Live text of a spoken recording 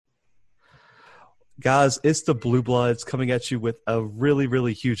Guys, it's the Blue Bloods coming at you with a really,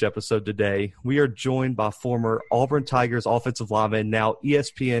 really huge episode today. We are joined by former Auburn Tigers offensive lineman, now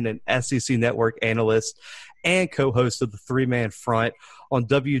ESPN and SEC Network analyst, and co-host of the three-man front on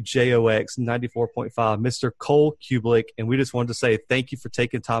WJOX 94.5, Mr. Cole Cubelic. And we just wanted to say thank you for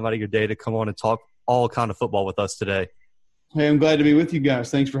taking time out of your day to come on and talk all kind of football with us today. Hey, I'm glad to be with you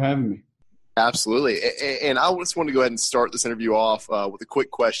guys. Thanks for having me. Absolutely. And I just want to go ahead and start this interview off with a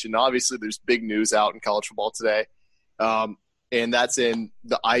quick question. Obviously, there's big news out in college football today, and that's in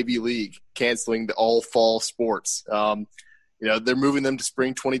the Ivy League canceling the all-fall sports. They're moving them to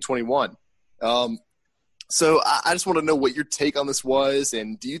spring 2021. So I just want to know what your take on this was,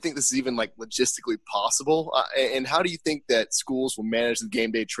 and do you think this is even, logistically possible? And how do you think that schools will manage the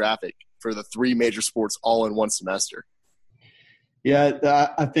game day traffic for the three major sports all in one semester?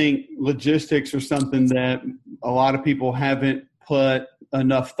 Yeah, I think logistics are something that a lot of people haven't put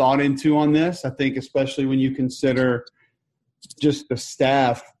enough thought into on this. I think especially when you consider just the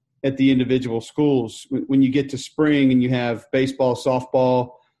staff at the individual schools. When you get to spring and you have baseball,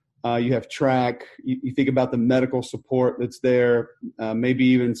 softball, you have track, you think about the medical support that's there, maybe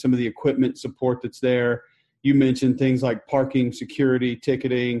even some of the equipment support that's there. You mentioned things like parking, security,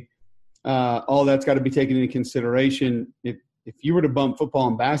 ticketing. All that's got to be taken into consideration. If you were to bump football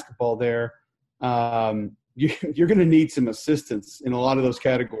and basketball there, you're going to need some assistance in a lot of those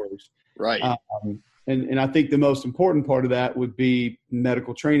categories. Right. And I think the most important part of that would be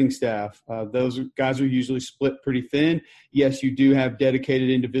medical training staff. Those guys are usually split pretty thin. Yes, you do have dedicated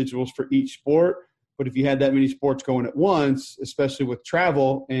individuals for each sport, but if you had that many sports going at once, especially with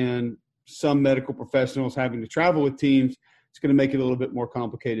travel and some medical professionals having to travel with teams, it's going to make it a little bit more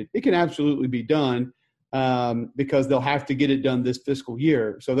complicated. It can absolutely be done. Because they'll have to get it done this fiscal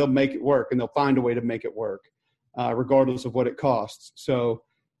year. So they'll make it work, and they'll find a way to make it work, regardless of what it costs. So,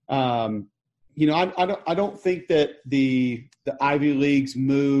 I don't think that the Ivy League's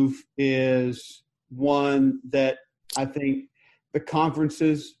move is one that I think the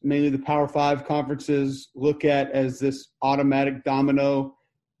conferences, mainly the Power Five conferences, look at as this automatic domino,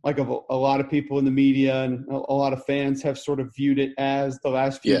 like a lot of people in the media and a lot of fans have sort of viewed it as the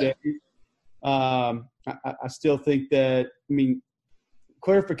last few days. I still think that,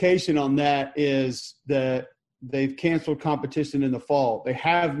 clarification on that is that they've canceled competition in the fall. They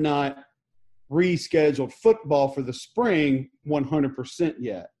have not rescheduled football for the spring 100%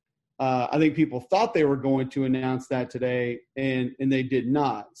 yet. I think people thought they were going to announce that today, and they did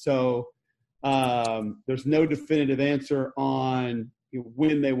not. So there's no definitive answer on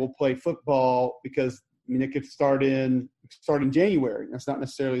when they will play football because, it could start in January. That's not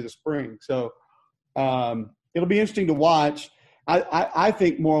necessarily the spring. So it'll be interesting to watch. I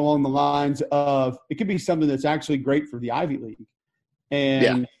think more along the lines of it could be something that's actually great for the Ivy League,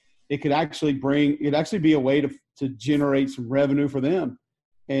 and it could actually be a way to generate some revenue for them.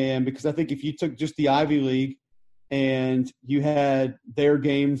 And because I think if you took just the Ivy League and you had their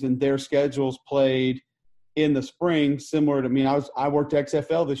games and their schedules played in the spring, similar to I worked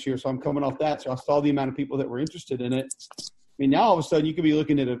XFL this year, so I'm coming off that, so I saw the amount of people that were interested in it. Now all of a sudden you could be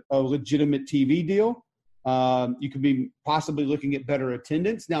looking at a legitimate TV deal. You could be possibly looking at better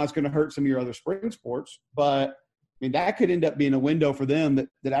attendance. Now it's going to hurt some of your other spring sports, but that could end up being a window for them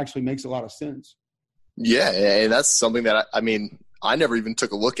that actually makes a lot of sense. Yeah, and that's something that I never even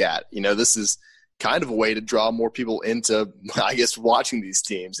took a look at. This is kind of a way to draw more people into, I guess, watching these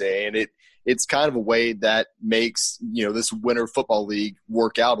teams, and it's kind of a way that makes this winter football league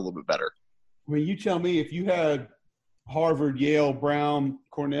work out a little bit better. You tell me if you had Harvard, Yale, Brown,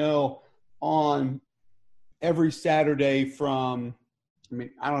 Cornell on every Saturday from,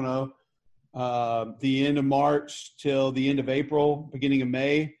 the end of March till the end of April, beginning of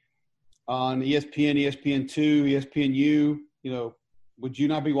May on ESPN, ESPN2, ESPNU, would you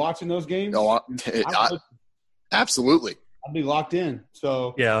not be watching those games? No, absolutely. I'd be locked in.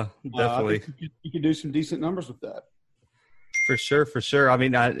 So yeah, definitely. I think you could do some decent numbers with that. For sure.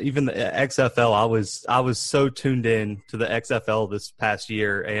 Even the XFL, I was so tuned in to the XFL this past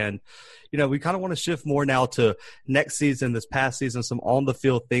year, and we kind of want to shift more now to next season, this past season, some on the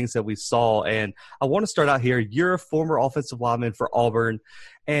field things that we saw. And I want to start out here. You're a former offensive lineman for Auburn,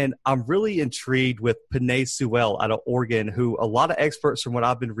 and I'm really intrigued with Penei Sewell out of Oregon, who a lot of experts from what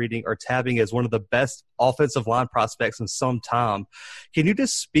I've been reading are tabbing as one of the best offensive line prospects in some time. Can you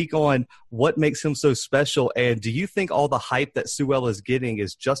just speak on what makes him so special, and do you think all the hype that Sewell is getting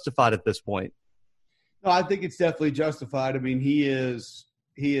is justified at this point? No, I think it's definitely justified.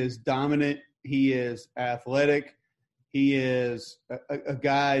 He is dominant. He is athletic. He is a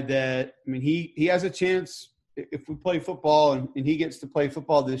guy that, he has a chance if we play football and he gets to play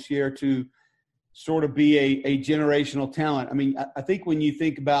football this year to sort of be a generational talent. I mean, I think when you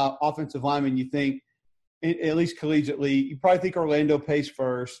think about offensive linemen, you think, at least collegiately, you probably think Orlando Pace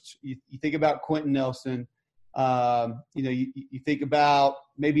first. You think about Quentin Nelson. You think about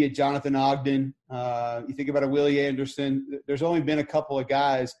maybe a Jonathan Ogden. You think about a Willie Anderson. There's only been a couple of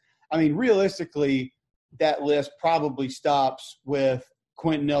guys. I mean, realistically, that list probably stops with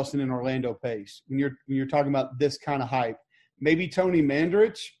Quentin Nelson and Orlando Pace. When you're talking about this kind of hype. Maybe Tony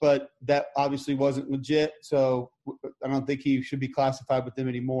Mandarich, but that obviously wasn't legit, so I don't think he should be classified with them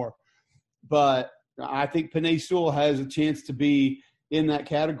anymore. But I think Penei Sewell has a chance to be in that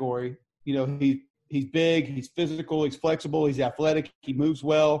category. You know, he's big, he's physical, he's flexible, he's athletic, he moves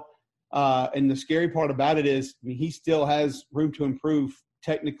well. And the scary part about it is, I mean, he still has room to improve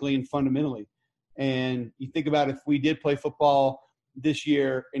technically and fundamentally. And you think about if we did play football this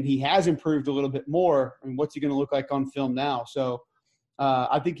year and he has improved a little bit more, I mean, what's he going to look like on film now? So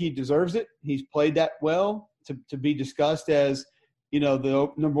I think he deserves it. He's played that well to be discussed as, you know, the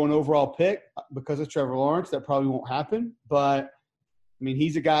number one overall pick. Because of Trevor Lawrence, that probably won't happen. But, I mean,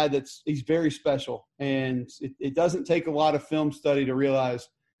 he's a guy he's very special. And it doesn't take a lot of film study to realize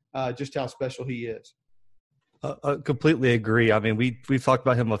just how special he is. I completely agree. I mean, we've talked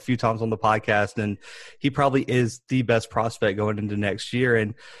about him a few times on the podcast, and he probably is the best prospect going into next year.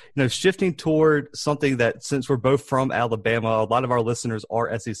 And, you know, shifting toward something that, since we're both from Alabama, a lot of our listeners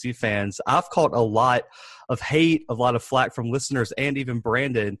are SEC fans. I've caught a lot of hate, a lot of flack from listeners and even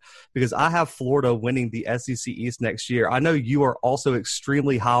Brandon, because I have Florida winning the SEC East next year. I know you are also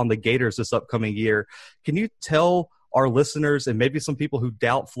extremely high on the Gators this upcoming year. Can you tell our listeners and maybe some people who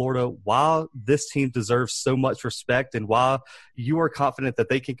doubt Florida why this team deserves so much respect and why you are confident that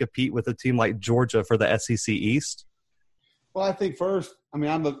they can compete with a team like Georgia for the SEC East? Well, I think first, I mean,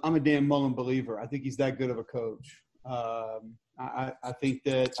 I'm a Dan Mullen believer. I think he's that good of a coach. I think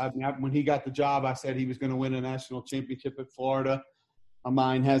that when he got the job, I said he was going to win a national championship at Florida. My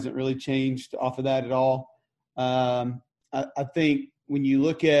mind hasn't really changed off of that at all. I think when you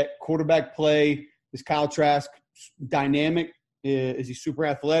look at quarterback play, is Kyle Trask dynamic? Is he super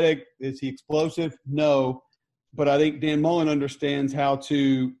athletic? Is he explosive? No. But I think Dan Mullen understands how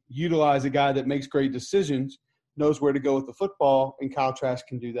to utilize a guy that makes great decisions, knows where to go with the football, and Kyle Trask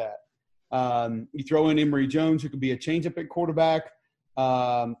can do that. You throw in Emory Jones, who could be a changeup at quarterback,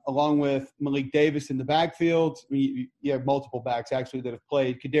 along with Malik Davis in the backfield. I mean, you have multiple backs, actually, that have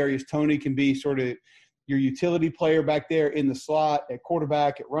played. Kadarius Toney can be sort of your utility player back there in the slot at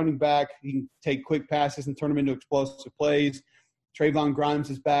quarterback, at running back. He can take quick passes and turn them into explosive plays. Trayvon Grimes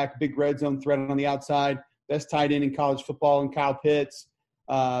is back, big red zone threat on the outside, best tight end in college football, and Kyle Pitts.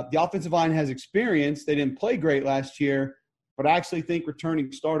 The offensive line has experience. They didn't play great last year, but I actually think returning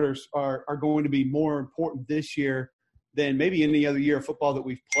starters are going to be more important this year than maybe any other year of football that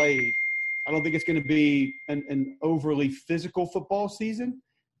we've played. I don't think it's going to be an overly physical football season.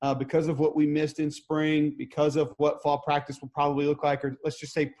 Because of what we missed in spring, because of what fall practice will probably look like, or let's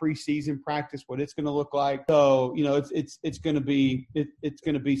just say preseason practice, what it's going to look like. So, you know, it's going to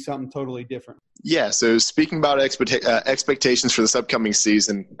be something totally different. Yeah. So speaking about expectations for this upcoming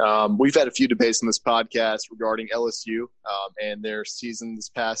season, we've had a few debates on this podcast regarding LSU and their season this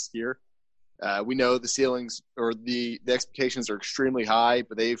past year. We know the ceilings or the expectations are extremely high,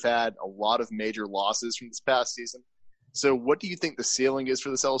 but they've had a lot of major losses from this past season. So what do you think the ceiling is for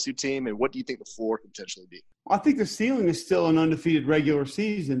this LSU team, and what do you think the floor could potentially be? I think the ceiling is still an undefeated regular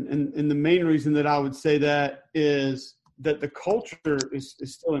season, and the main reason that I would say that is that the culture is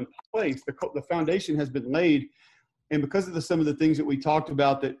still in place. The foundation has been laid, and because of some of the things that we talked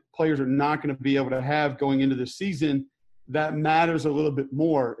about that players are not going to be able to have going into the season, that matters a little bit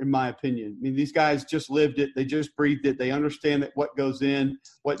more, in my opinion. I mean, these guys just lived it. They just breathed it. They understand that what goes in,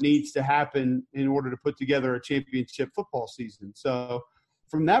 what needs to happen in order to put together a championship football season. So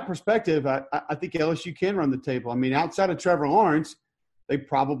from that perspective, I think LSU can run the table. I mean, outside of Trevor Lawrence, they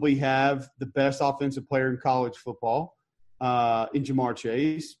probably have the best offensive player in college football in Jamar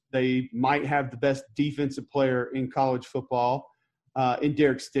Chase. They might have the best defensive player in college football in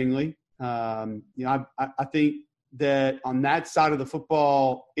Derek Stingley. I think that on that side of the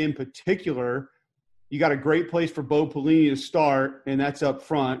football in particular, you got a great place for Bo Pelini to start, and that's up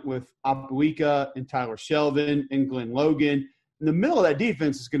front with Abuika and Tyler Shelvin and Glenn Logan. In the middle of that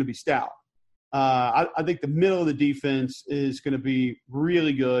defense is going to be stout. I think the middle of the defense is going to be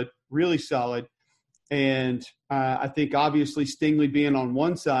really good, really solid. And I think obviously Stingley being on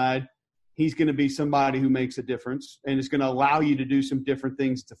one side, he's going to be somebody who makes a difference and is going to allow you to do some different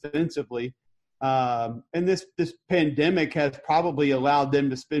things defensively. And this pandemic has probably allowed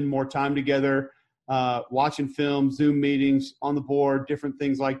them to spend more time together, watching film, Zoom meetings on the board, different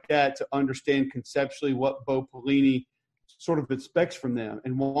things like that to understand conceptually what Bo Pelini sort of expects from them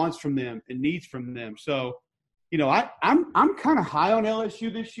and wants from them and needs from them. So, I'm kind of high on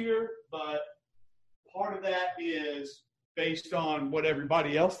LSU this year, but part of that is based on what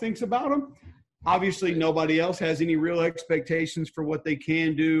everybody else thinks about them. Obviously, nobody else has any real expectations for what they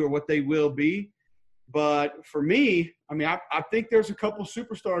can do or what they will be. But for me, I think there's a couple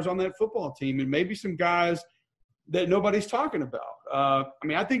superstars on that football team and maybe some guys that nobody's talking about.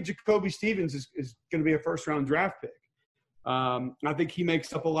 I think Jacoby Stevens is going to be a first-round draft pick. I think he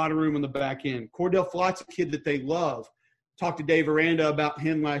makes up a lot of room on the back end. Cordell Flott's a kid that they love. Talked to Dave Aranda about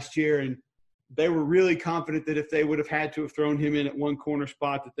him last year, and they were really confident that if they would have had to have thrown him in at one corner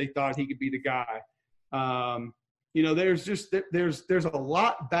spot, that they thought he could be the guy. There's a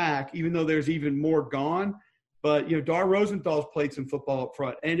lot back, even though there's even more gone. But, Dar Rosenthal's played some football up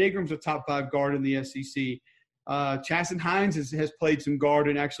front. And Ingram's a top 5 guard in the SEC. Chasen Hines has played some guard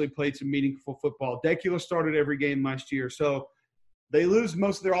and actually played some meaningful football. Decula started every game last year. So they lose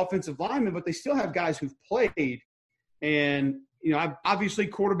most of their offensive linemen, but they still have guys who've played. And, obviously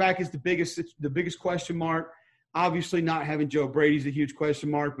quarterback is the biggest question mark. Obviously not having Joe Brady's a huge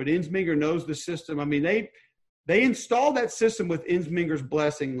question mark, but Insminger knows the system. They installed that system with Insminger's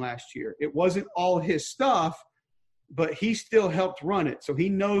blessing last year. It wasn't all his stuff, but he still helped run it. So he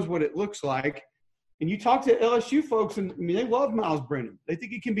knows what it looks like. And you talk to LSU folks, and they love Miles Brennan. They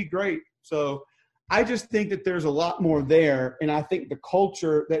think he can be great. So I just think that there's a lot more there. And I think the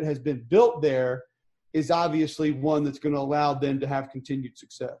culture that has been built there is obviously one that's going to allow them to have continued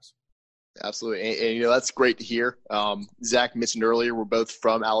success. Absolutely. And that's great to hear. Zach mentioned earlier, we're both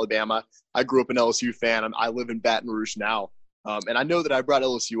from Alabama. I grew up an LSU fan. I live in Baton Rouge now. And I know that I brought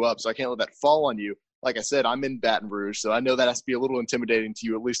LSU up, so I can't let that fall on you. Like I said, I'm in Baton Rouge, so I know that has to be a little intimidating to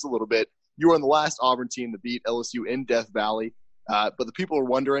you, at least a little bit. You were on the last Auburn team that beat LSU in Death Valley. But the people are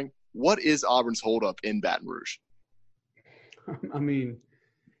wondering, what is Auburn's holdup in Baton Rouge?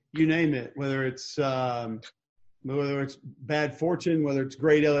 You name it, whether it's bad fortune, whether it's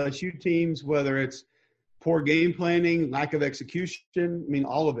great LSU teams, whether it's poor game planning, lack of execution.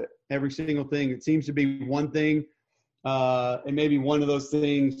 All of it, every single thing. It seems to be one thing, and maybe one of those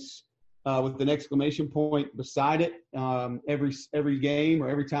things with an exclamation point beside it every game or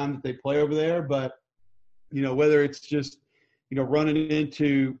every time that they play over there. But, whether it's just, running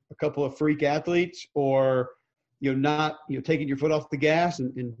into a couple of freak athletes or, not taking your foot off the gas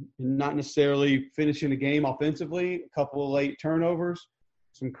and not necessarily finishing a game offensively, a couple of late turnovers,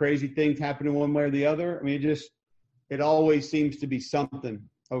 some crazy things happening one way or the other. It always seems to be something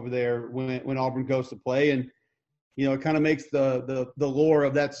over there when Auburn goes to play. And, it kind of makes the lore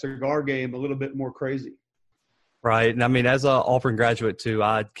of that cigar game a little bit more crazy. Right. And as an Auburn graduate too,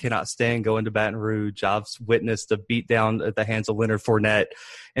 I cannot stand going to Baton Rouge. I've witnessed a beatdown at the hands of Leonard Fournette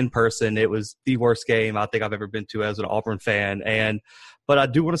in person. It was the worst game I think I've ever been to as an Auburn fan. But I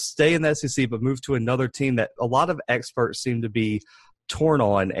do want to stay in the SEC, but move to another team that a lot of experts seem to be torn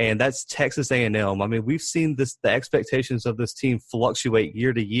on, and that's Texas A&M. We've seen the expectations of this team fluctuate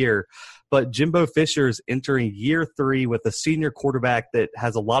year to year, but Jimbo Fisher is entering year 3 with a senior quarterback that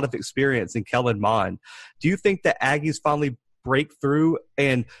has a lot of experience in Kellen Mond. Do you think the Aggies finally break through?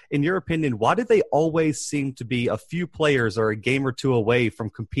 And in your opinion, why do they always seem to be a few players or a game or two away from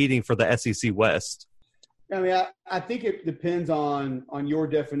competing for the SEC West? I think it depends on your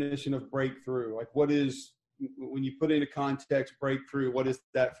definition of breakthrough. Like, what is, when you put into context breakthrough, what is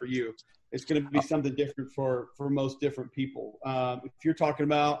that for you? It's going to be something different for most different people. If you're talking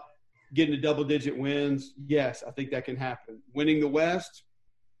about getting to double-digit wins, yes, I think that can happen. Winning the West,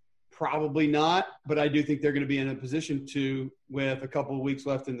 probably not, but I do think they're going to be in a position to with a couple of weeks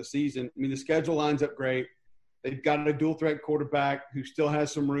left in the season. The schedule lines up great. They've got a dual-threat quarterback who still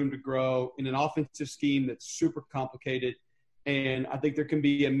has some room to grow in an offensive scheme that's super complicated. And I think there can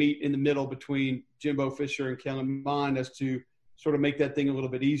be a meet in the middle between Jimbo Fisher and Kellen Mond as to sort of make that thing a little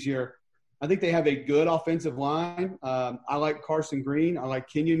bit easier. I think they have a good offensive line. I like Carson Green. I like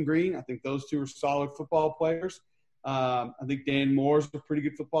Kenyon Green. I think those two are solid football players. I think Dan Moore's a pretty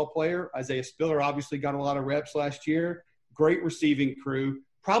good football player. Isaiah Spiller obviously got a lot of reps last year. Great receiving crew.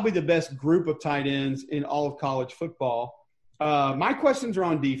 Probably the best group of tight ends in all of college football. My questions are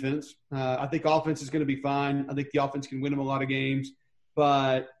on defense. I think offense is going to be fine. I think the offense can win them a lot of games.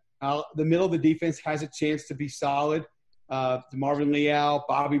 But the middle of the defense has a chance to be solid. DeMarvin Leal,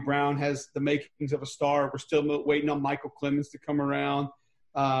 Bobby Brown has the makings of a star. We're still waiting on Michael Clemens to come around.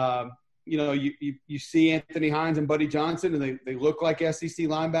 You see Anthony Hines and Buddy Johnson, and they look like SEC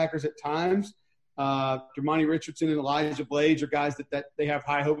linebackers at times. Dermontti Richardson and Elijah Blades are guys that they have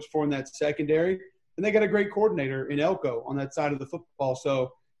high hopes for in that secondary. And they got a great coordinator in Elko on that side of the football.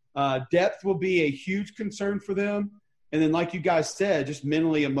 So depth will be a huge concern for them. And then, like you guys said, just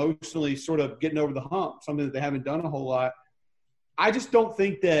mentally, emotionally sort of getting over the hump, something that they haven't done a whole lot. I just don't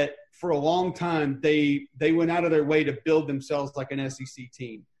think that for a long time they went out of their way to build themselves like an SEC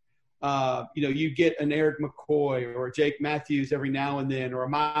team. You get an Eric McCoy or a Jake Matthews every now and then, or a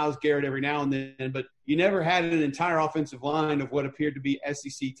Myles Garrett every now and then, but you never had an entire offensive line of what appeared to be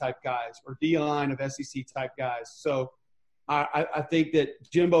SEC-type guys or D-line of SEC-type guys. So I think that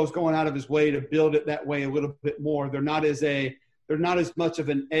Jimbo's going out of his way to build it that way a little bit more. They're not as much of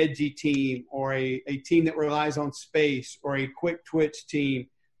an edgy team or a team that relies on space or a quick twitch team.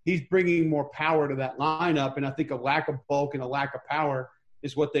 He's bringing more power to that lineup, and I think a lack of bulk and a lack of power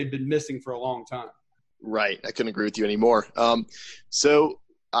is what they've been missing for a long time. Right. I couldn't agree with you anymore. So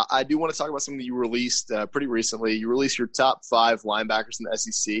I do want to talk about something that you released pretty recently. You released your top 5 linebackers in the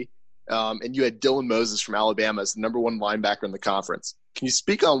SEC, and you had Dylan Moses from Alabama as the number 1 linebacker in the conference. Can you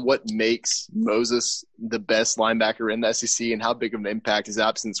speak on what makes Moses the best linebacker in the SEC and how big of an impact his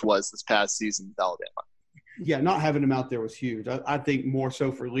absence was this past season with Alabama? Yeah, not having him out there was huge. I think more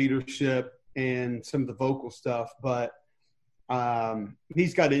so for leadership and some of the vocal stuff, but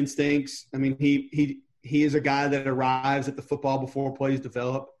he's got instincts. I mean, he is a guy that arrives at the football before plays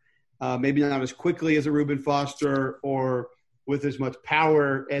develop. Maybe not as quickly as a Reuben Foster or with as much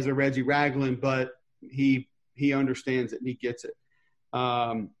power as a Reggie Ragland, but he understands it and he gets it.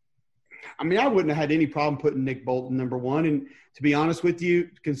 I mean, I wouldn't have had any problem putting Nick Bolton number 1. And to be honest with you,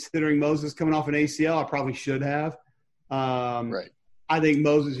 considering Moses coming off an ACL, I probably should have. Right. I think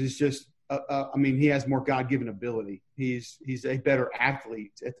Moses is just he has more God-given ability. He's a better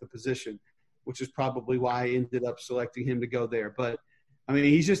athlete at the position, which is probably why I ended up selecting him to go there. But, I mean,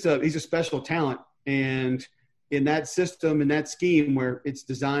 he's a special talent. And in that system, in that scheme where it's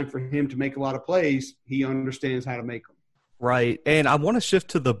designed for him to make a lot of plays, he understands how to make them. Right. And I want to shift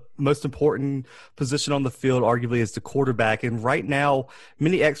to the most important position on the field, arguably, as the quarterback. And right now,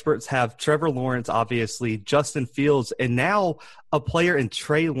 many experts have Trevor Lawrence, obviously, Justin Fields, and now a player in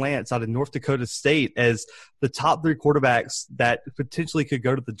Trey Lance out of North Dakota State as the top 3 quarterbacks that potentially could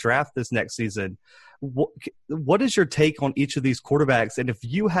go to the draft this next season. What is your take on each of these quarterbacks? And if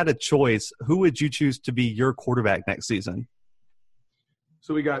you had a choice, who would you choose to be your quarterback next season?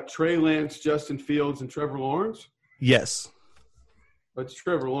 So we got Trey Lance, Justin Fields, and Trevor Lawrence? Yes. But it's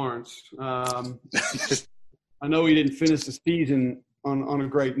Trevor Lawrence. I know he didn't finish the season on a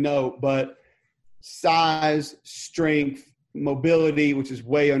great note, but size, strength, mobility, which is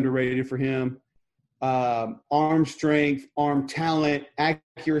way underrated for him, arm strength, arm talent,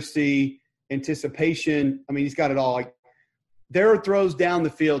 accuracy, anticipation. I mean, he's got it all. Like, there are throws down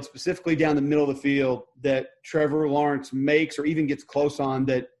the field, specifically down the middle of the field, that Trevor Lawrence makes or even gets close on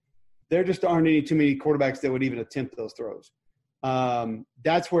that there just aren't too many quarterbacks that would even attempt those throws.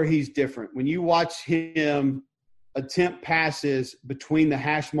 That's where he's different. When you watch him attempt passes between the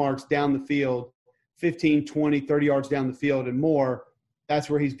hash marks down the field, 15, 20, 30 yards down the field and more, that's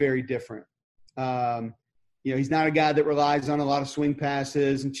where he's very different. He's not a guy that relies on a lot of swing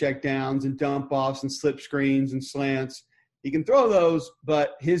passes and check downs and dump offs and slip screens and slants. He can throw those,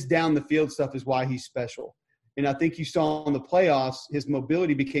 but his down the field stuff is why he's special. And I think you saw in the playoffs, his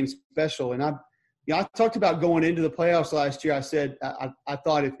mobility became special. And I talked about going into the playoffs last year. I said I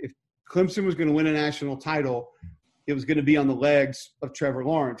thought if Clemson was going to win a national title, it was going to be on the legs of Trevor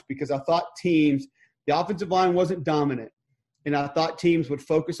Lawrence, because I thought the offensive line wasn't dominant. And I thought teams would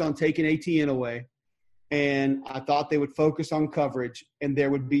focus on taking ATN away. And I thought they would focus on coverage, and there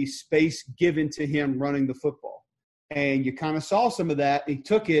would be space given to him running the football. And you kind of saw some of that. He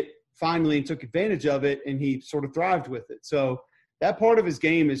took it finally and took advantage of it, and he sort of thrived with it. So that part of his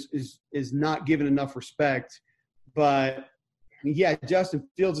game is not given enough respect. But, yeah, Justin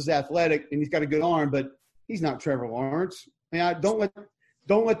Fields is athletic, and he's got a good arm, but he's not Trevor Lawrence. Don't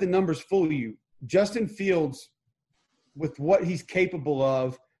let the numbers fool you. Justin Fields, with what he's capable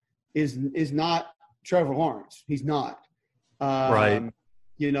of, is not Trevor Lawrence. He's not. Right.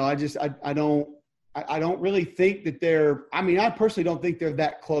 I don't really think that I personally don't think they're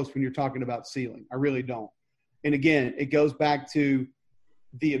that close when you're talking about ceiling. I really don't. And again, it goes back to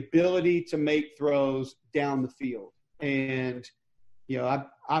the ability to make throws down the field. And,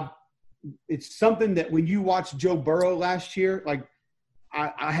 it's something that when you watch Joe Burrow last year, like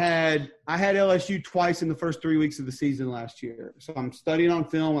I had LSU twice in the first 3 weeks of the season last year. So I'm studying on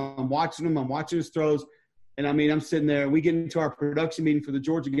film. I'm watching him. I'm watching his throws. And, I'm sitting there. We get into our production meeting for the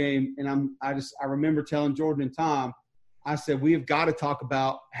Georgia game, and I remember telling Jordan and Tom, I said, we have got to talk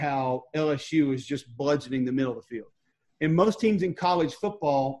about how LSU is just bludgeoning the middle of the field. And most teams in college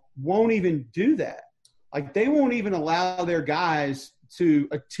football won't even do that. Like, they won't even allow their guys to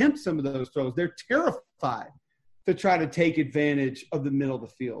attempt some of those throws. They're terrified to try to take advantage of the middle of the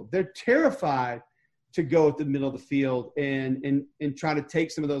field. They're terrified to go at the middle of the field and try to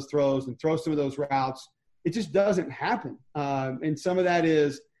take some of those throws and throw some of those routes. It just doesn't happen. And some of that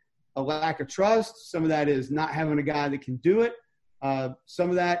is a lack of trust. Some of that is not having a guy that can do it. Some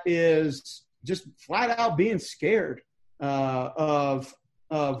of that is just flat out being scared of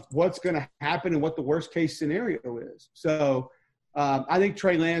what's going to happen and what the worst case scenario is. So I think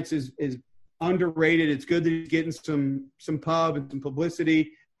Trey Lance is underrated. It's good that he's getting some pub and some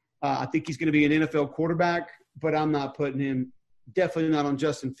publicity. I think he's going to be an NFL quarterback, but I'm not putting him – definitely not on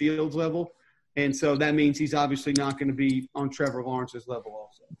Justin Fields' level. And so that means he's obviously not going to be on Trevor Lawrence's level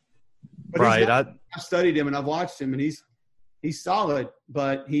also. But right. I've studied him and I've watched him, and he's solid,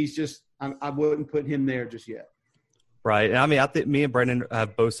 but he's just – I wouldn't put him there just yet. Right. I mean, I think me and Brendan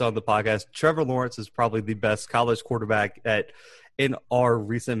have both said on the podcast, Trevor Lawrence is probably the best college quarterback in our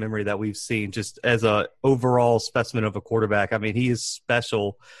recent memory that we've seen, just as a overall specimen of a quarterback. I mean, he is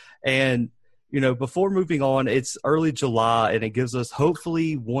special. And, before moving on, it's early July, and it gives us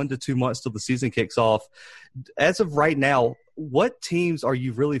hopefully 1 to 2 months till the season kicks off. As of right now, what teams are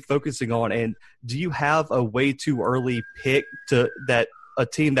you really focusing on? And do you have a way too early pick a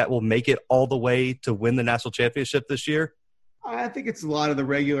team that will make it all the way to win the national championship this year? I think it's a lot of the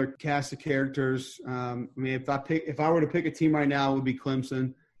regular cast of characters. I mean, if I were to pick a team right now, it would be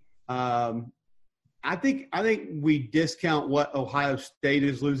Clemson. I think we discount what Ohio State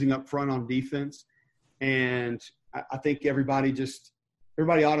is losing up front on defense, and I think everybody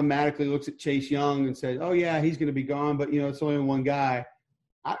automatically looks at Chase Young and says, "Oh yeah, he's going to be gone," but it's only one guy.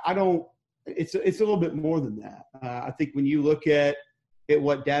 I don't. It's a little bit more than that. I think when you look at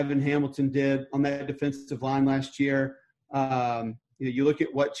what Davin Hamilton did on that defensive line last year. You look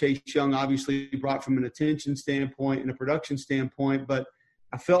at what Chase Young obviously brought from an attention standpoint and a production standpoint, but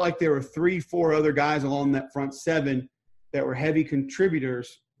I felt like there were 3-4 other guys along that front seven that were heavy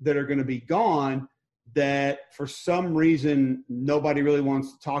contributors that are going to be gone that for some reason nobody really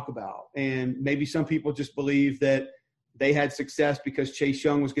wants to talk about. And maybe some people just believe that they had success because Chase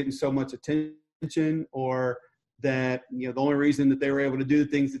Young was getting so much attention, or that, the only reason that they were able to do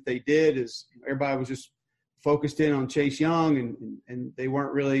the things that they did is everybody was just focused in on Chase Young, and they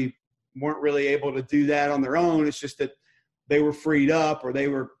weren't really able to do that on their own. It's just that they were freed up, or they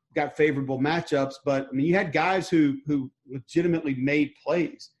got favorable matchups. But I mean, you had guys who legitimately made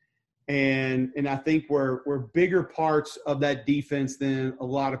plays, and I think we're bigger parts of that defense than a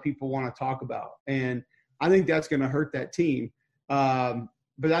lot of people want to talk about. And I think that's going to hurt that team.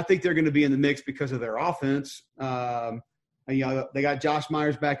 But I think they're going to be in the mix because of their offense. They got Josh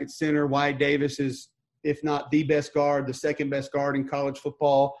Myers back at center. Wyatt Davis is, if not the best guard, the second best guard in college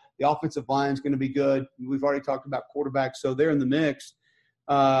football. The offensive line is going to be good. We've already talked about quarterbacks, so they're in the mix.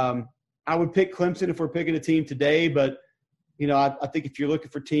 I would pick Clemson if we're picking a team today, but I think if you're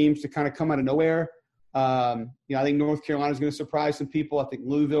looking for teams to kind of come out of nowhere, I think North Carolina is going to surprise some people. I think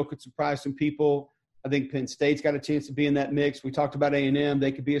Louisville could surprise some people. I think Penn State's got a chance to be in that mix. We talked about A&M.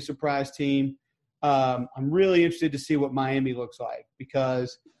 They could be a surprise team. I'm really interested to see what Miami looks like,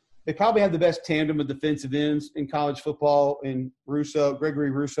 because they probably have the best tandem of defensive ends in college football in Gregory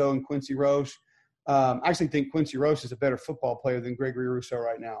Rousseau and Quincy Roche. I actually think Quincy Roche is a better football player than Gregory Rousseau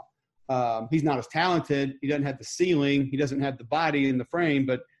right now. He's not as talented. He doesn't have the ceiling. He doesn't have the body and the frame,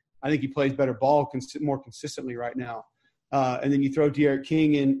 but I think he plays better ball more consistently right now. And then you throw De'Aaron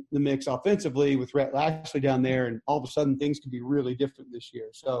King in the mix offensively with Rhett Lashley down there, and all of a sudden things could be really different this year.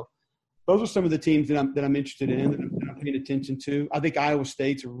 So those are some of the teams that I'm interested in, that I'm paying attention to. I think Iowa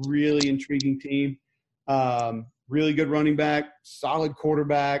State's a really intriguing team. Really good running back, solid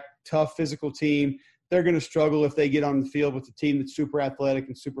quarterback, tough physical team. They're going to struggle if they get on the field with a team that's super athletic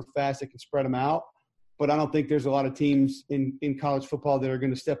and super fast that can spread them out. But I don't think there's a lot of teams in college football that are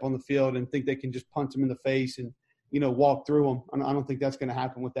going to step on the field and think they can just punch them in the face and walk through them. I don't think that's going to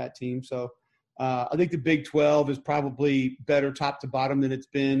happen with that team. So I think the Big 12 is probably better top to bottom than it's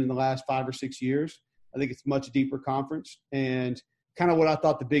been in the last 5 or 6 years. I think it's a much deeper conference, and kind of what I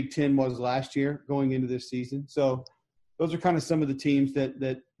thought the Big 10 was last year going into this season. So those are kind of some of the teams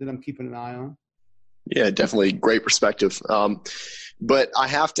that I'm keeping an eye on. Yeah, definitely great perspective. But I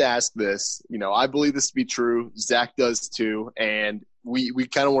have to ask this. I believe this to be true. Zach does too, and we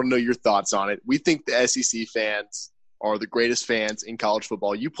kind of want to know your thoughts on it. We think the SEC fans are the greatest fans in college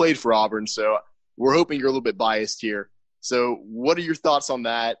football. You played for Auburn, so we're hoping you're a little bit biased here. So what are your thoughts on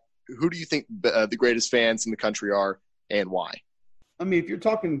that? Who do you think the greatest fans in the country are, and why? I mean, if you're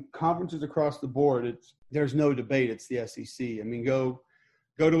talking conferences across the board, there's no debate. It's the SEC. I mean, go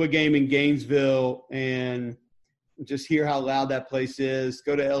to a game in Gainesville and just hear how loud that place is.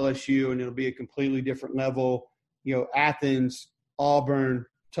 Go to LSU and it'll be a completely different level. You know, Athens, Auburn,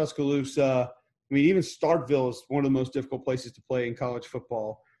 Tuscaloosa. I mean, even Starkville is one of the most difficult places to play in college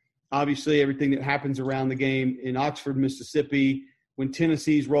football. Obviously, everything that happens around the game in Oxford, Mississippi, when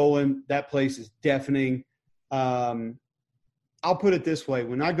Tennessee's rolling, that place is deafening. I'll put it this way.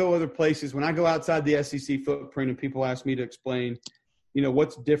 When I go other places, when I go outside the SEC footprint and people ask me to explain, you know,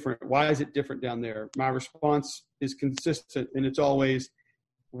 what's different? Why is it different down there? My response is consistent, and it's always,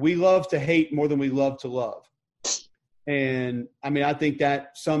 we love to hate more than we love to love. And, I mean, I think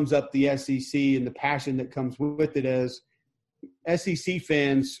that sums up the SEC and the passion that comes with it, as SEC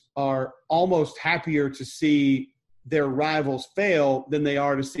fans are almost happier to see their rivals fail than they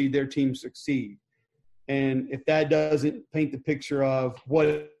are to see their team succeed. And if that doesn't paint the picture of what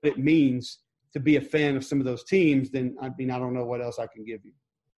it means to be a fan of some of those teams, then I mean, I don't know what else I can give you.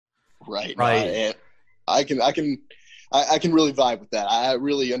 Right. And I can really vibe with that. I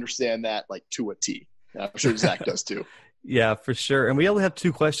really understand that, like, to a T. I'm sure Zach does too. Yeah, for sure. And we only have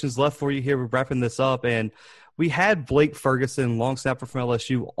 2 questions left for you here. We're wrapping this up. And we had Blake Ferguson, long snapper from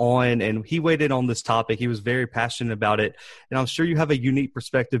LSU, on, and he weighed in on this topic. He was very passionate about it. And I'm sure you have a unique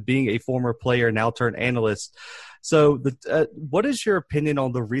perspective being a former player, now turned analyst. So what is your opinion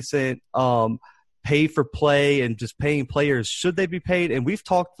on the recent pay for play and just paying players? Should they be paid? And we've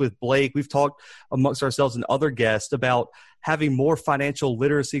talked with Blake, we've talked amongst ourselves and other guests about having more financial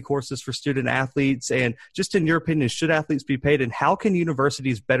literacy courses for student athletes. And just in your opinion, should athletes be paid? And how can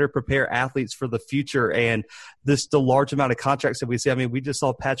universities better prepare athletes for the future and the large amount of contracts that we see? I mean, we just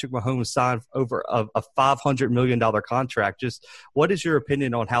saw Patrick Mahomes sign over a $500 million contract. Just what is your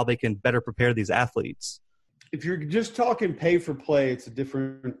opinion on how they can better prepare these athletes? If you're just talking pay for play, it's a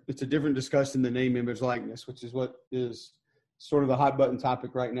different discussion than name, image, likeness, which is what is sort of the hot button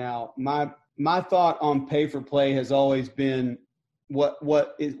topic right now. My thought on pay for play has always been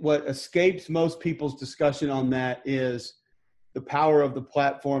what escapes most people's discussion on that is the power of the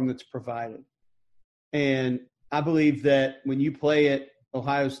platform that's provided. And I believe that when you play at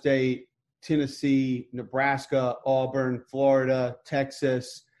Ohio State, Tennessee, Nebraska, Auburn, Florida,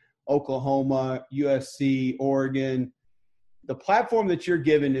 Texas, Oklahoma, USC, Oregon, the platform that you're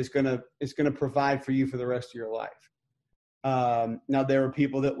given is going to provide for you for the rest of your life. Now there are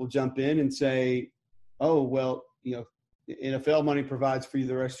people that will jump in and say, oh, well, you know, NFL money provides for you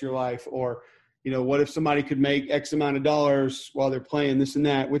the rest of your life. Or, you know, what if somebody could make X amount of dollars while they're playing this and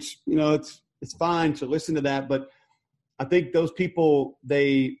that, which, you know, it's fine to listen to that. But I think those people,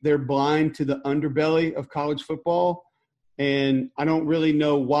 they're blind to the underbelly of college football. And I don't really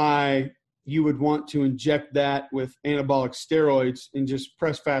know why you would want to inject that with anabolic steroids and just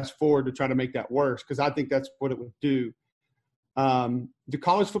press fast forward to try to make that worse, because I think that's what it would do. Do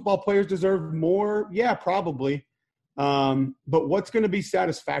college football players deserve more? Yeah, probably. But what's going to be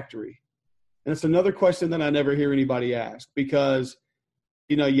satisfactory? And it's another question that I never hear anybody ask, because,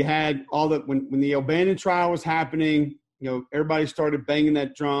 you know, you had all that when the O'Bannon trial was happening, you know, everybody started banging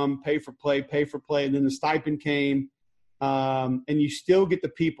that drum, pay for play. And then the stipend came. And you still get the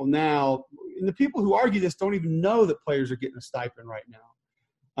people now, and the people who argue this don't even know that players are getting a stipend right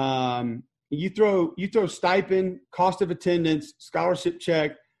now. You throw stipend, cost of attendance, scholarship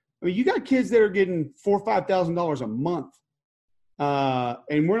check. I mean, you got kids that are getting $4,000 or $5,000 a month.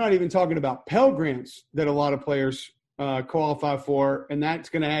 And we're not even talking about Pell Grants that a lot of players qualify for, and that's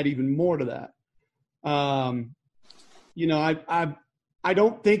going to add even more to that. You know, I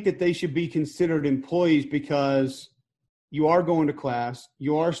don't think that they should be considered employees, because you are going to class,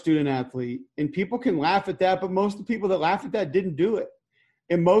 you are a student athlete, and people can laugh at that, but most of the people that laugh at that didn't do it.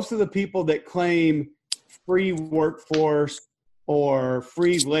 And most of the people that claim free workforce or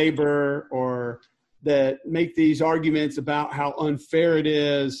free labor, or that make these arguments about how unfair it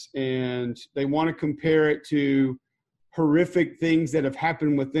is, and they want to compare it to horrific things that have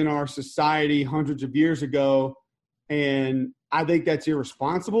happened within our society hundreds of years ago. And I think that's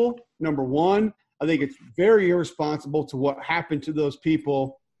irresponsible, number one. I think it's very irresponsible to what happened to those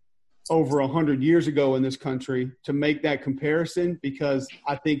people over 100 years ago in this country to make that comparison, because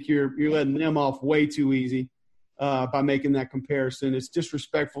I think you're letting them off way too easy by making that comparison. It's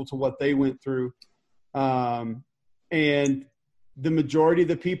disrespectful to what they went through. And the majority of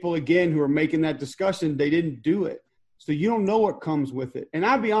the people, again, who are making that discussion, they didn't do it. So you don't know what comes with it. And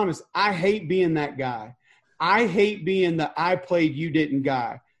I'll be honest, I hate being that guy. I hate being the I played, you didn't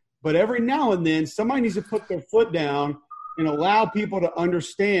guy. But every now and then, somebody needs to put their foot down and allow people to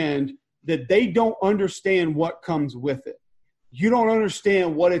understand that they don't understand what comes with it. you don't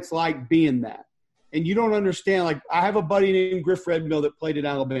understand what it's like being that. And you don't understand, like, I have a buddy named Griff Redmill that played at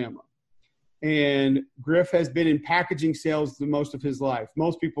Alabama. And Griff has been in packaging sales the most of his life.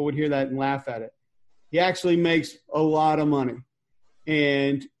 Most people would hear that and laugh at it. He actually makes a lot of money.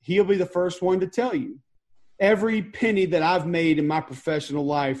 And he'll be the first one to tell you, every penny that I've made in my professional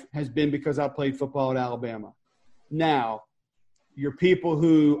life has been because I played football at Alabama. Now, your people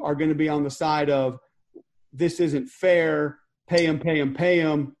who are going to be on the side of this isn't fair, pay them,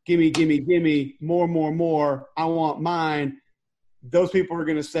 gimme, more, I want mine. Those people are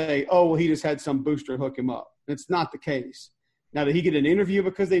going to say, oh, well, he just had some booster hook him up. It's not the case. Now, did he get an interview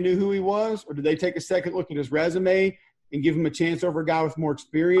because they knew who he was, or did they take a second look at his resume and give him a chance over a guy with more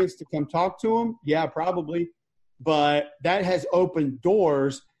experience to come talk to him? Yeah, probably. But that has opened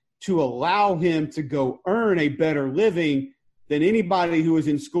doors to allow him to go earn a better living than anybody who was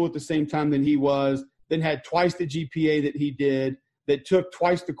in school at the same time than he was, then had twice the GPA that he did, that took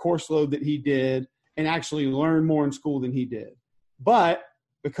twice the course load that he did, and actually learned more in school than he did. But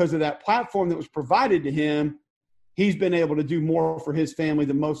because of that platform that was provided to him, he's been able to do more for his family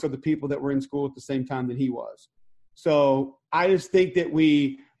than most of the people that were in school at the same time that he was. So I just think that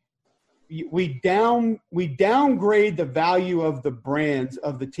we downgrade the value of the brands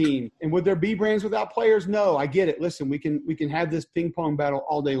of the team. And would there be brands without players? No, I get it. Listen, we can have this ping pong battle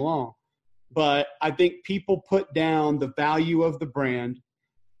all day long. But I think people put down the value of the brand,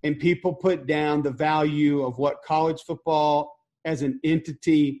 and people put down the value of what college football as an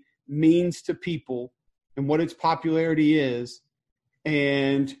entity means to people and what its popularity is.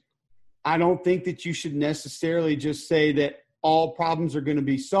 And I don't think that you should necessarily just say that all problems are going to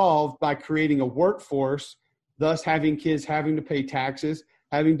be solved by creating a workforce, thus having kids having to pay taxes,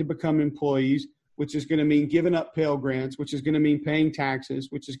 having to become employees, which is going to mean giving up Pell Grants, which is going to mean paying taxes,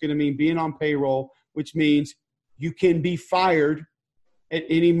 which is going to mean being on payroll, which means you can be fired at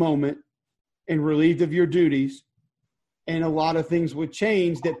any moment and relieved of your duties. And a lot of things would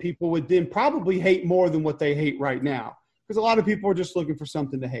change that people would then probably hate more than what they hate right now. Because a lot of people are just looking for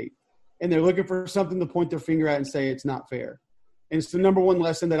something to hate. And they're looking for something to point their finger at and say it's not fair. And it's the number one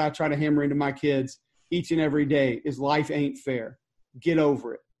lesson that I try to hammer into my kids each and every day is life ain't fair. Get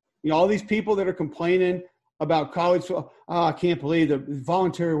over it. You know, all these people that are complaining about college, oh, I can't believe the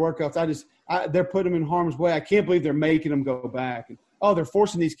voluntary workouts. They're putting them in harm's way. I can't believe they're making them go back. And, oh, they're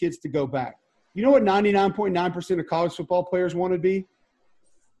forcing these kids to go back. You know what 99.9% of college football players want to be?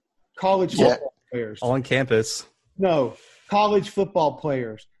 College football players. On campus. No, college football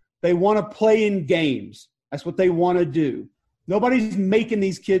players. They want to play in games. That's what they want to do. Nobody's making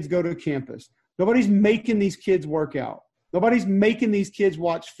these kids go to campus. Nobody's making these kids work out. Nobody's making these kids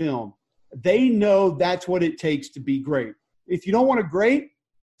watch film. They know that's what it takes to be great. If you don't want to great,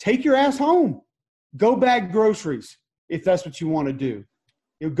 take your ass home. Go bag groceries if that's what you want to do.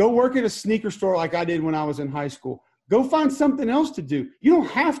 You know, go work at a sneaker store like I did when I was in high school. Go find something else to do. You don't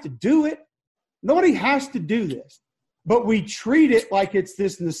have to do it. Nobody has to do this. But we treat it like it's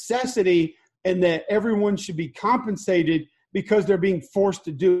this necessity and that everyone should be compensated because they're being forced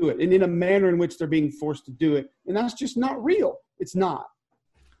to do it and in a manner in which they're being forced to do it. And that's just not real. It's not.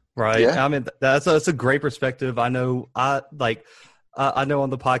 Right. Yeah. I mean, that's a great perspective. I know on the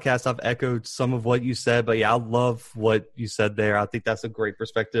podcast I've echoed some of what you said, but yeah, I love what you said there. I think that's a great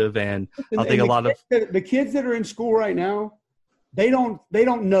perspective. And I think the kids that are in school right now, they don't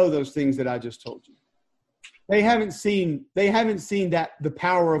know those things that I just told you. They haven't seen that the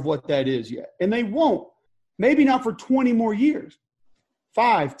power of what that is yet. And they won't. Maybe not for 20 more years.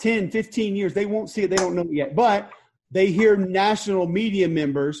 5, 10, 15 years. They won't see it. They don't know it yet. But they hear national media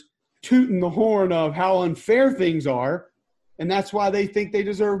members tooting the horn of how unfair things are. And that's why they think they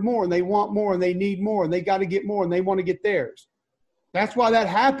deserve more and they want more and they need more and they got to get more and they want to get theirs. That's why that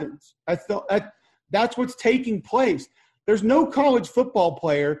happens. That's what's taking place. There's no college football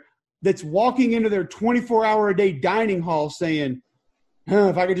player that's walking into their 24-hour-a-day dining hall saying,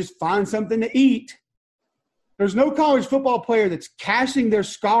 if I could just find something to eat. There's no college football player that's cashing their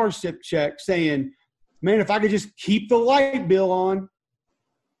scholarship check saying, man, if I could just keep the light bill on.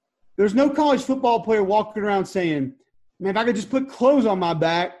 There's no college football player walking around saying, man, if I could just put clothes on my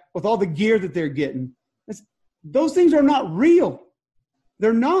back with all the gear that they're getting. Those things are not real.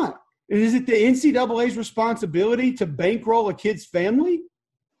 They're not. And is it the NCAA's responsibility to bankroll a kid's family?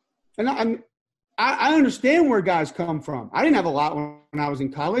 And I understand where guys come from. I didn't have a lot when I was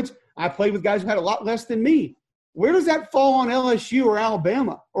in college. I played with guys who had a lot less than me. Where does that fall on LSU or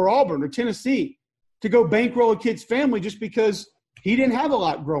Alabama or Auburn or Tennessee to go bankroll a kid's family just because he didn't have a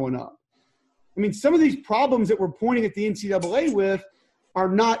lot growing up? I mean, some of these problems that we're pointing at the NCAA with are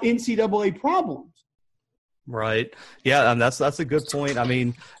not NCAA problems. Right. Yeah, that's a good point. I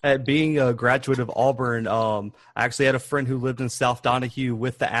mean, at being a graduate of Auburn, I actually had a friend who lived in South Donahue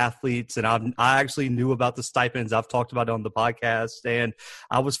with the athletes, and I actually knew about the stipends. I've talked about it on the podcast, and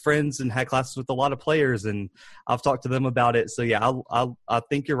I was friends and had classes with a lot of players, and I've talked to them about it. So yeah, I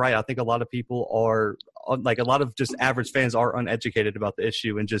think you're right. I think a lot of people are like a lot of just average fans are uneducated about the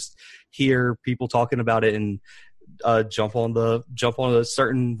issue and just hear people talking about it and jump on a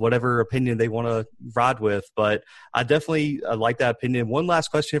certain whatever opinion they want to ride with. But I definitely like that opinion. One last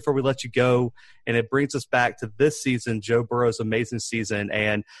question before we let you go, and it brings us back to this season, Joe Burrow's amazing season.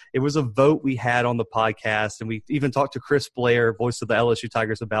 And it was a vote we had on the podcast, and we even talked to Chris Blair, voice of the LSU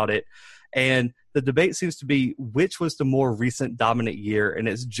Tigers, about it. And the debate seems to be which was the more recent dominant year, and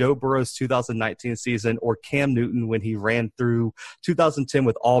it's Joe Burrow's 2019 season or Cam Newton when he ran through 2010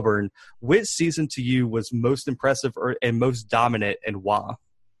 with Auburn. Which season to you was most impressive and most dominant, and why?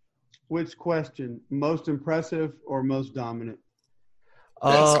 Which question? Most impressive or most dominant?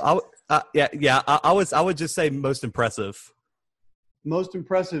 I would just say most impressive. Most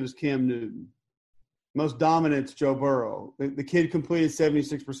impressive is Cam Newton. Most dominant is Joe Burrow. The kid completed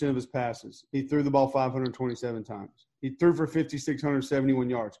 76% of his passes. He threw the ball 527 times. He threw for 5,671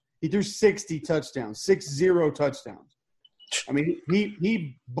 yards. He threw 60 touchdowns, 60 touchdowns. I mean,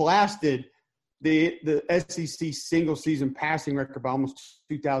 he blasted the SEC single-season passing record by almost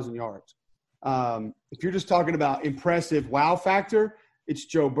 2,000 yards. If you're just talking about impressive wow factor, it's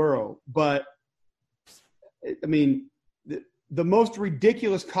Joe Burrow. But, I mean, the most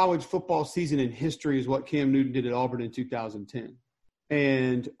ridiculous college football season in history is what Cam Newton did at Auburn in 2010.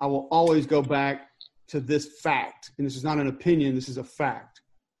 And I will always go back to this fact, and this is not an opinion, this is a fact.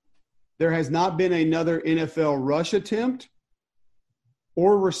 There has not been another NFL rush attempt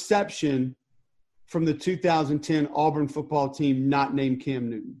or reception from the 2010 Auburn football team not named Cam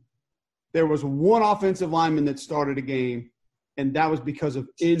Newton. There was one offensive lineman that started a game, and that was because of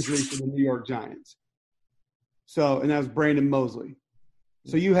injury for the New York Giants. And that was Brandon Mosley.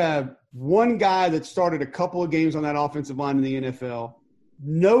 So you have one guy that started a couple of games on that offensive line in the NFL,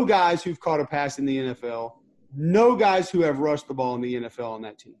 no guys who've caught a pass in the NFL, no guys who have rushed the ball in the NFL on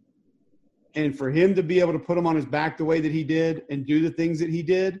that team. And for him to be able to put him on his back the way that he did and do the things that he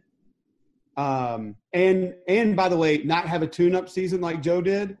did, and by the way, not have a tune-up season like Joe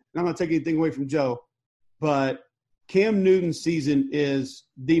did, and I'm not taking anything away from Joe, but Cam Newton's season is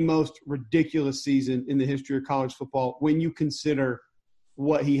the most ridiculous season in the history of college football when you consider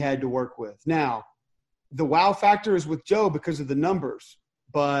what he had to work with. Now, the wow factor is with Joe because of the numbers,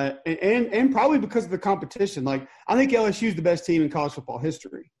 but and probably because of the competition. Like, I think LSU is the best team in college football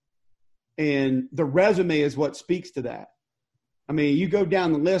history, and the resume is what speaks to that. I mean, you go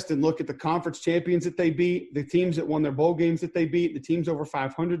down the list and look at the conference champions that they beat, the teams that won their bowl games that they beat, the teams over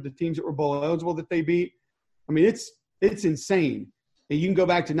 500, the teams that were bowl eligible that they beat. I mean, it's insane. And you can go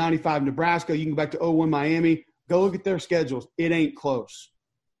back to 95 Nebraska. You can go back to 01 Miami. Go look at their schedules. It ain't close.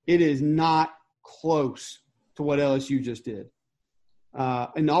 It is not close to what LSU just did.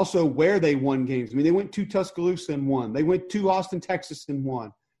 And also where they won games. I mean, they went to Tuscaloosa and won. They went to Austin, Texas and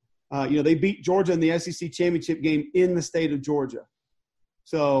won. They beat Georgia in the SEC championship game in the state of Georgia.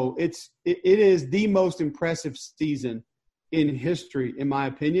 So it is the most impressive season in history, in my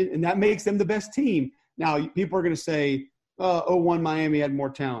opinion, and that makes them the best team. Now, people are going to say, 01 Miami had more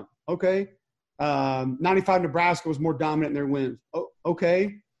talent. Okay. 95 Nebraska was more dominant in their wins. Oh,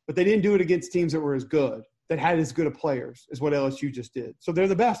 okay. But they didn't do it against teams that were as good, that had as good of players as what LSU just did. So they're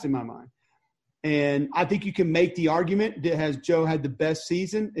the best in my mind. And I think you can make the argument that has Joe had the best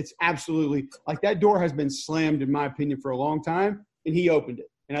season. It's absolutely – like that door has been slammed, in my opinion, for a long time, and he opened it.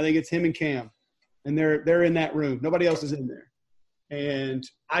 And I think it's him and Cam. And they're in that room. Nobody else is in there. And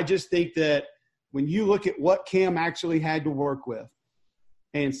I just think that – when you look at what Cam actually had to work with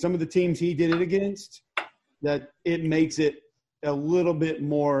and some of the teams he did it against, that it makes it a little bit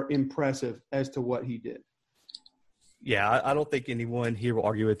more impressive as to what he did. Yeah, I don't think anyone here will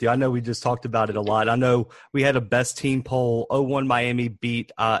argue with you. I know we just talked about it a lot. I know we had a best team poll. 01 Miami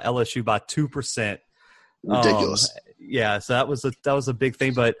beat LSU by 2%. Ridiculous. Yeah, so that was a big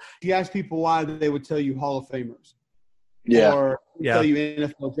thing. But you ask people why, they would tell you Hall of Famers. Yeah. Or tell you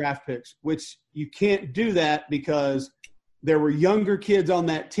NFL draft picks, which you can't do that because there were younger kids on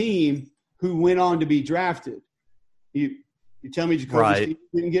that team who went on to be drafted. You tell me Jacoby Stevens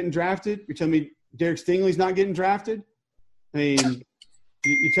isn't getting drafted? You tell me Derek Stingley's not getting drafted? I mean,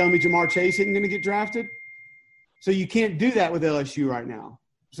 you tell me Jamar Chase isn't going to get drafted? So you can't do that with LSU right now.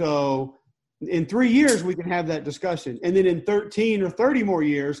 So in 3 years, we can have that discussion. And then in 13 or 30 more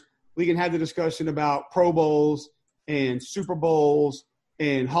years, we can have the discussion about Pro Bowls and Super Bowls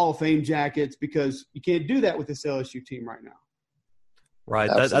and Hall of Fame jackets, because you can't do that with this LSU team right now. Right.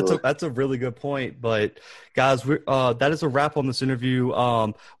 That's a really good point. But guys, that is a wrap on this interview.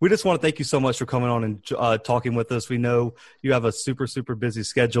 We just want to thank you so much for coming on and talking with us. We know you have a super, super busy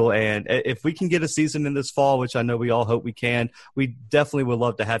schedule, and if we can get a season in this fall, which I know we all hope we can, we definitely would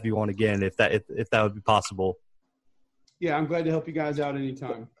love to have you on again if that would be possible. Yeah, I'm glad to help you guys out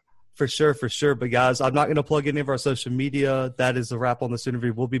anytime. For sure. But, guys, I'm not going to plug any of our social media. That is a wrap on this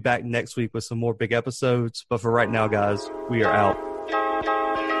interview. We'll be back next week with some more big episodes. But for right now, guys, we are out.